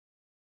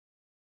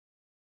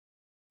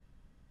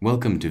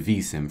Welcome to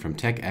vSim from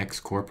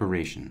TechX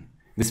Corporation.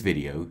 This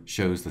video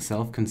shows the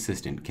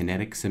self-consistent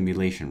kinetic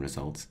simulation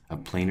results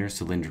of planar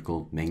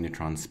cylindrical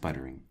magnetron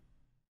sputtering.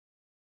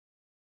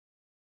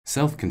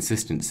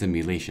 Self-consistent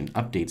simulation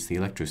updates the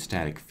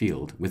electrostatic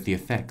field with the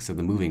effects of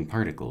the moving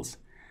particles.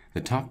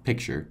 The top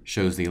picture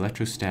shows the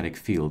electrostatic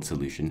field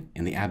solution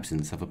in the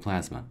absence of a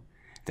plasma.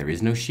 There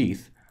is no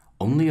sheath,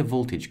 only a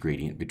voltage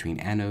gradient between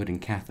anode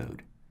and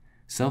cathode.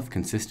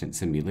 Self-consistent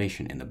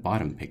simulation in the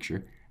bottom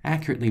picture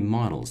accurately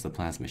models the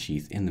plasma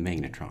sheath in the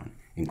magnetron,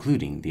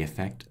 including the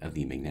effect of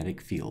the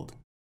magnetic field.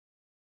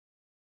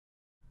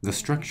 The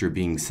structure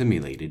being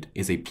simulated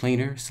is a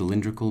planar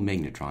cylindrical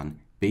magnetron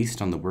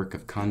based on the work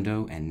of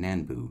Kondo and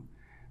Nanbu.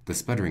 The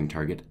sputtering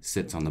target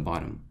sits on the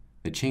bottom.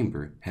 The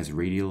chamber has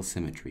radial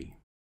symmetry.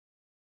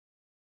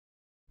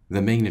 The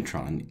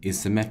magnetron is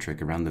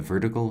symmetric around the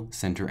vertical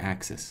center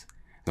axis.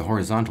 The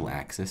horizontal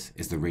axis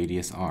is the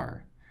radius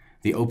r.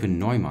 The open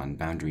Neumann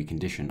boundary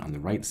condition on the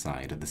right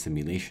side of the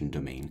simulation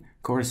domain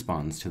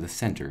corresponds to the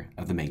center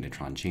of the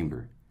magnetron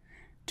chamber.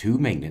 Two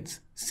magnets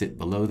sit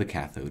below the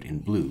cathode in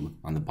blue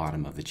on the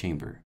bottom of the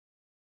chamber.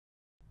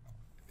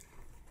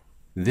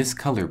 This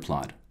color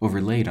plot,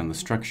 overlaid on the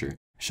structure,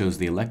 shows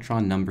the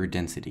electron number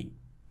density.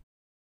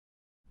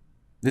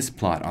 This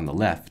plot on the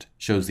left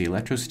shows the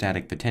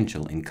electrostatic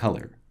potential in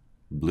color.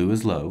 Blue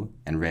is low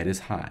and red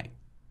is high.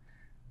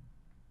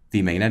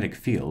 The magnetic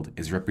field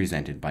is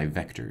represented by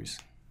vectors.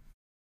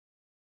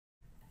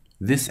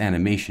 This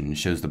animation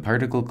shows the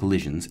particle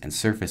collisions and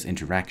surface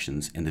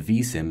interactions in the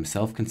vSim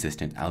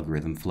self-consistent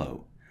algorithm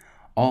flow.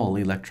 All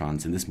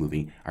electrons in this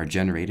movie are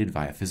generated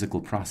via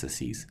physical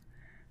processes.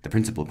 The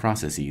principal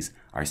processes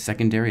are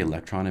secondary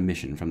electron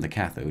emission from the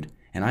cathode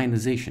and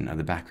ionization of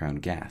the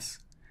background gas.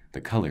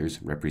 The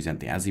colors represent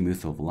the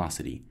azimuthal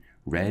velocity.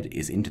 Red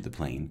is into the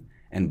plane,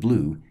 and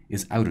blue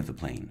is out of the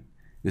plane.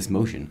 This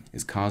motion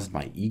is caused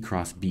by E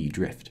cross B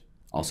drift,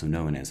 also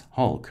known as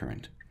Hall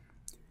current.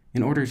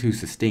 In order to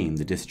sustain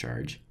the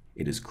discharge,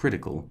 it is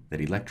critical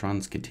that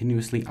electrons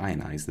continuously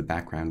ionize the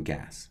background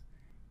gas.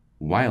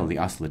 While the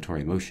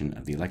oscillatory motion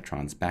of the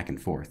electrons back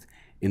and forth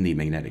in the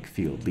magnetic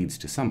field leads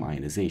to some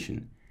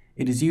ionization,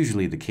 it is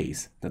usually the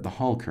case that the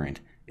Hall current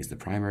is the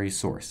primary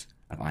source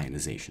of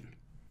ionization.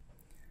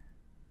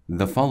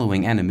 The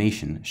following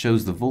animation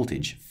shows the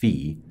voltage,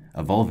 phi,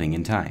 evolving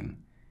in time.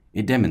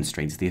 It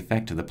demonstrates the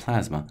effect of the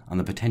plasma on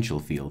the potential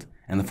field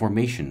and the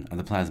formation of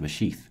the plasma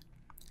sheath.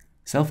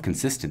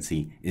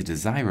 Self-consistency is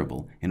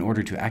desirable in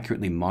order to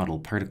accurately model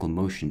particle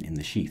motion in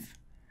the sheath.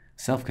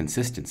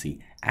 Self-consistency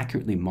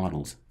accurately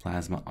models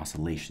plasma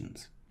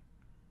oscillations.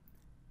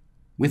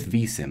 With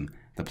vSim,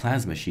 the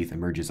plasma sheath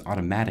emerges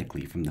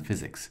automatically from the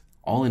physics,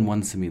 all in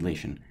one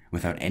simulation,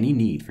 without any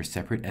need for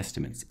separate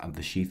estimates of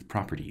the sheath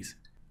properties.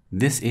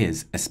 This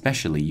is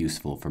especially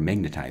useful for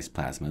magnetized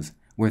plasmas,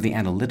 where the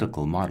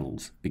analytical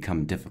models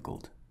become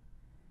difficult.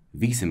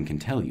 vSim can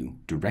tell you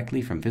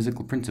directly from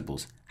physical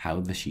principles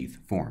how the sheath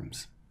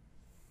forms.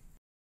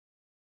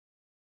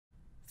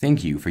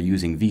 Thank you for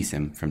using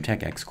vSim from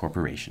TechX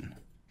Corporation.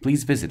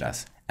 Please visit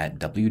us at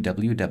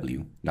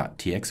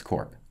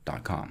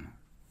www.txcorp.com.